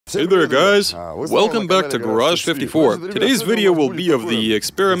Hey there guys, welcome back to Garage 54. Today's video will be of the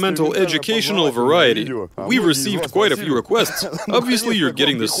experimental educational variety. We've received quite a few requests. Obviously you're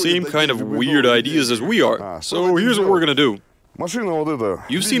getting the same kind of weird ideas as we are, so here's what we're gonna do.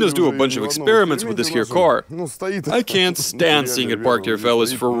 You've seen us do a bunch of experiments with this here car. I can't stand seeing it parked here,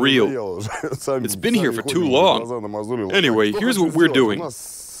 fellas, for real. It's been here for too long. Anyway, here's what we're doing.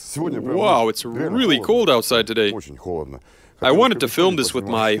 Wow, it's really cold outside today. I wanted to film this with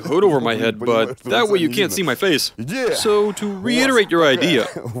my hood over my head, but that way you can't see my face. So, to reiterate your idea,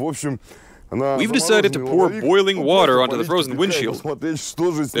 we've decided to pour boiling water onto the frozen windshield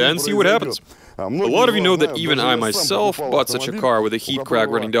and see what happens. A lot of you know that even I myself bought such a car with a heat crack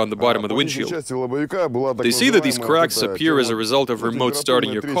running down the bottom of the windshield. They say that these cracks appear as a result of remote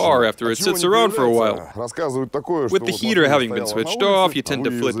starting your car after it sits around for a while. With the heater having been switched off, you tend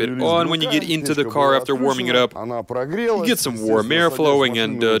to flip it on when you get into the car after warming it up. You get some warm air flowing,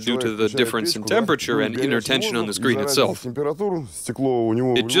 and due to the difference in temperature and inner tension on the screen itself,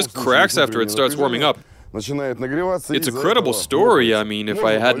 it just cracks after it starts warming up. It's a credible story. I mean, if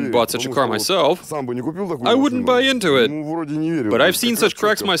I hadn't bought such a car myself, I wouldn't buy into it. But I've seen such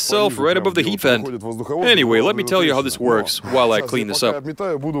cracks myself right above the heat vent. Anyway, let me tell you how this works while I clean this up.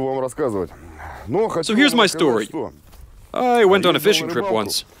 So here's my story. I went on a fishing trip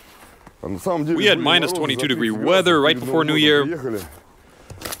once. We had minus 22-degree weather right before New Year.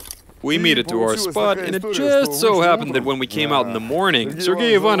 We made it to our spot, and it just so happened that when we came out in the morning,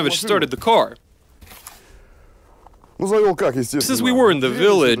 Sergei Ivanovich started the car. Since we were in the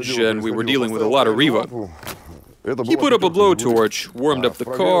village and we were dealing with a lot of Riva, he put up a blowtorch, warmed up the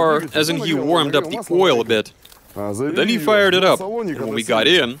car, as in he warmed up the oil a bit. Then he fired it up, and when we got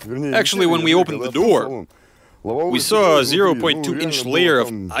in, actually when we opened the door, we saw a 0.2-inch layer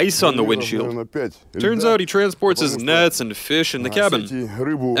of ice on the windshield. Turns out he transports his nets and fish in the cabin,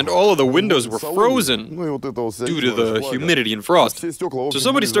 and all of the windows were frozen due to the humidity and frost. So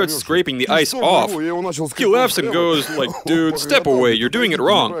somebody starts scraping the ice off. He laughs and goes like, "Dude, step away, you're doing it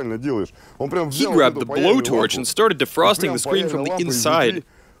wrong." He grabbed the blowtorch and started defrosting the screen from the inside.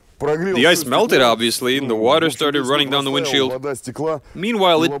 The ice melted, obviously, and the water started running down the windshield.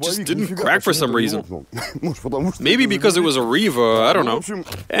 Meanwhile, it just didn't crack for some reason. Maybe because it was a Riva, I don't know.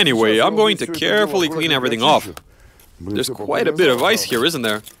 Anyway, I'm going to carefully clean everything off. There's quite a bit of ice here, isn't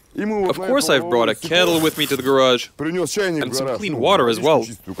there? Of course, I've brought a kettle with me to the garage, and some clean water as well.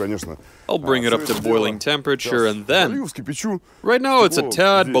 I'll bring it up to boiling temperature, and then... Right now, it's a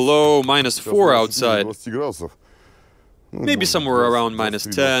tad below -4 outside. Maybe somewhere around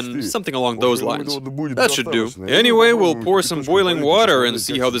 -10, something along those lines. That should do. Anyway, we'll pour some boiling water and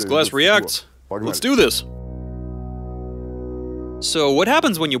see how this glass reacts. Let's do this. So, what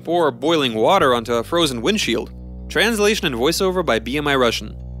happens when you pour boiling water onto a frozen windshield? Translation and voiceover by BMI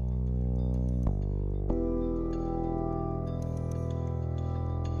Russian.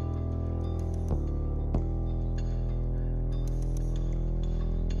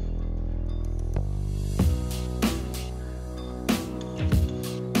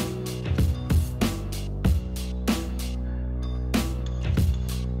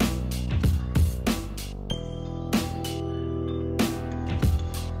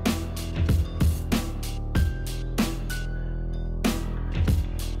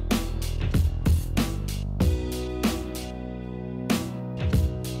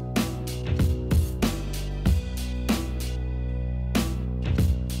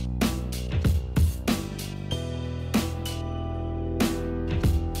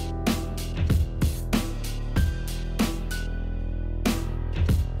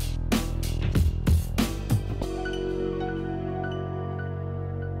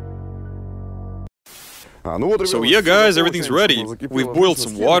 So yeah guys, everything's ready. We've boiled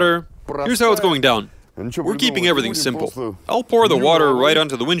some water. Here's how it's going down. We're keeping everything simple. I'll pour the water right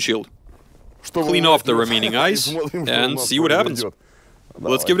onto the windshield, clean off the remaining ice, and see what happens.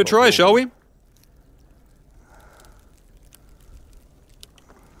 Let's give it a try, shall we?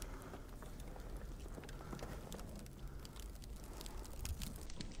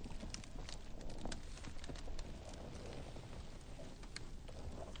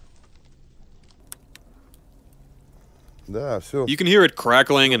 You can hear it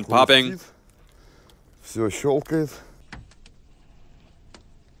crackling and popping.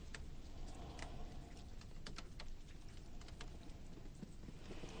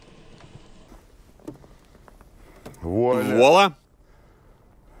 Voila!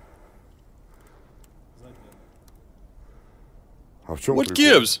 What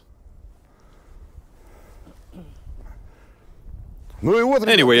gives?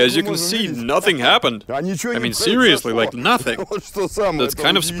 Anyway, as you can see, nothing happened. I mean, seriously, like nothing. That's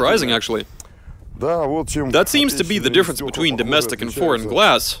kind of surprising, actually. That seems to be the difference between domestic and foreign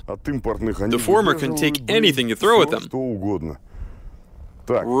glass. The former can take anything you throw at them.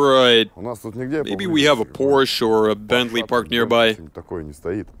 Right. Maybe we have a Porsche or a Bentley parked nearby.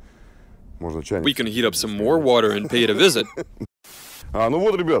 We can heat up some more water and pay it a visit.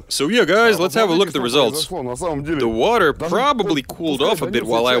 So yeah, guys, let's have a look at the results. The water probably cooled off a bit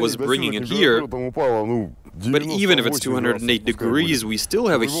while I was bringing it here, but even if it's 208 degrees, we still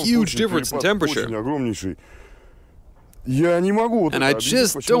have a huge difference in temperature. And I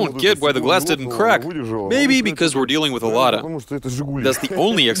just don't get why the glass didn't crack. Maybe because we're dealing with a Lada. That's the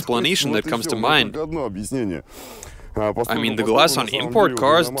only explanation that comes to mind. I mean, the glass on import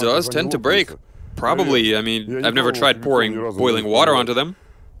cars does tend to break. Probably, I mean, I've never tried pouring boiling water onto them.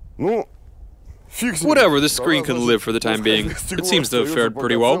 Whatever, this screen can live for the time being. It seems to have fared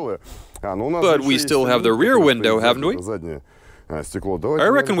pretty well. But we still have the rear window, haven't we? I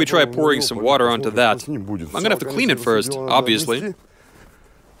reckon we try pouring some water onto that. I'm gonna have to clean it first, obviously,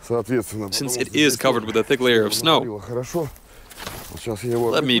 since it is covered with a thick layer of snow.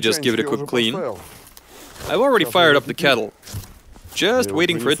 Let me just give it a quick clean. I've already fired up the kettle. Just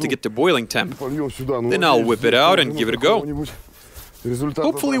waiting for it to get to boiling temp. Then I'll whip it out and give it a go.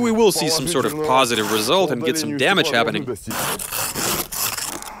 Hopefully we will see some sort of positive result and get some damage happening.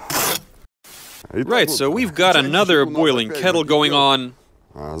 Right, so we've got another boiling kettle going on.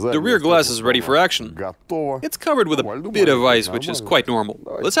 The rear glass is ready for action. It's covered with a bit of ice, which is quite normal.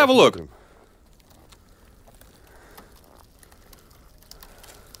 Let's have a look.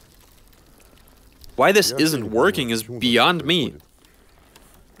 Why this isn't working is beyond me.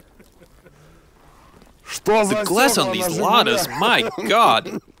 The glass on these Ladas, my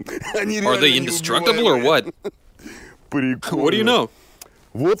god! Are they indestructible or what? What do you know?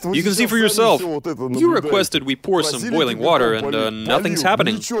 You can see for yourself. You requested we pour some boiling water and nothing's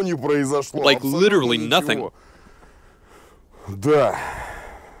happening. Like literally nothing.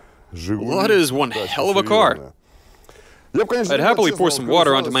 Lada is one hell of a car. I'd happily pour some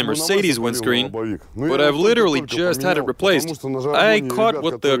water onto my Mercedes windscreen, but I've literally just had it replaced. I caught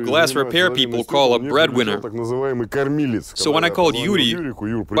what the glass repair people call a breadwinner. So when I called Yuri,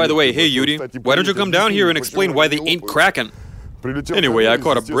 by the way, hey Yuri, why don't you come down here and explain why they ain't cracking? Anyway, I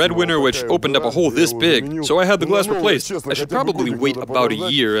caught a breadwinner which opened up a hole this big, so I had the glass replaced. I should probably wait about a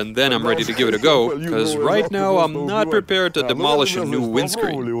year and then I'm ready to give it a go, because right now I'm not prepared to demolish a new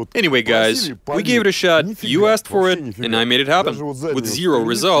windscreen. Anyway guys, we gave it a shot, you asked for it, and I made it happen. With 0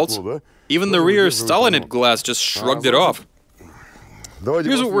 results, even the rear Stalinit glass just shrugged it off.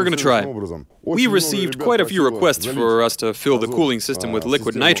 Here's what we're gonna try. We received quite a few requests for us to fill the cooling system with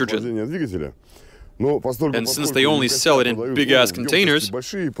liquid nitrogen. And since they only sell it in big-ass containers,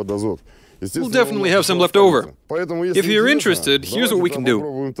 we'll definitely have some left over. If you're interested, here's what we can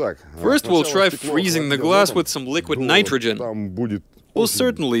do. First, we'll try freezing the glass with some liquid nitrogen. We'll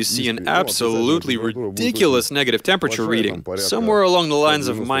certainly see an absolutely ridiculous negative temperature reading, somewhere along the lines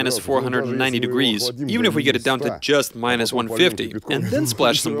of minus 490 degrees, even if we get it down to just minus 150, and then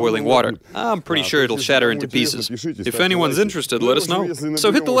splash some boiling water. I'm pretty sure it'll shatter into pieces. If anyone's interested, let us know.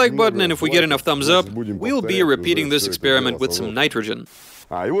 So hit the like button, and if we get enough thumbs up, we'll be repeating this experiment with some nitrogen.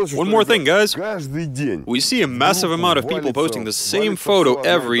 One more thing, guys. We see a massive amount of people posting the same photo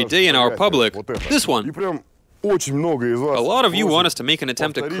every day in our public. This one. A lot of you want us to make an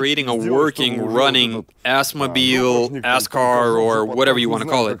attempt at creating a working, running ass-mobile, ass-car, or whatever you want to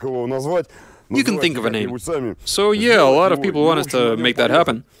call it. You can think of a name. So yeah, a lot of people want us to make that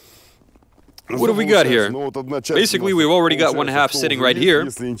happen. What have we got here? Basically, we've already got one half sitting right here.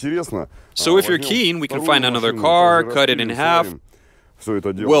 So if you're keen, we can find another car, cut it in half,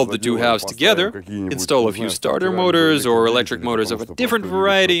 weld the two halves together, install a few starter motors or electric motors of a different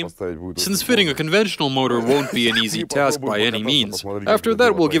variety, since fitting a conventional motor won't be an easy task by any means. After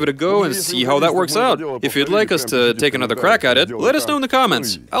that, we'll give it a go and see how that works out. If you'd like us to take another crack at it, let us know in the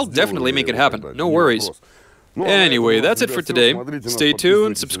comments. I'll definitely make it happen, no worries. Anyway, that's it for today. Stay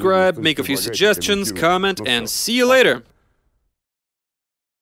tuned, subscribe, make a few suggestions, comment, and see you later!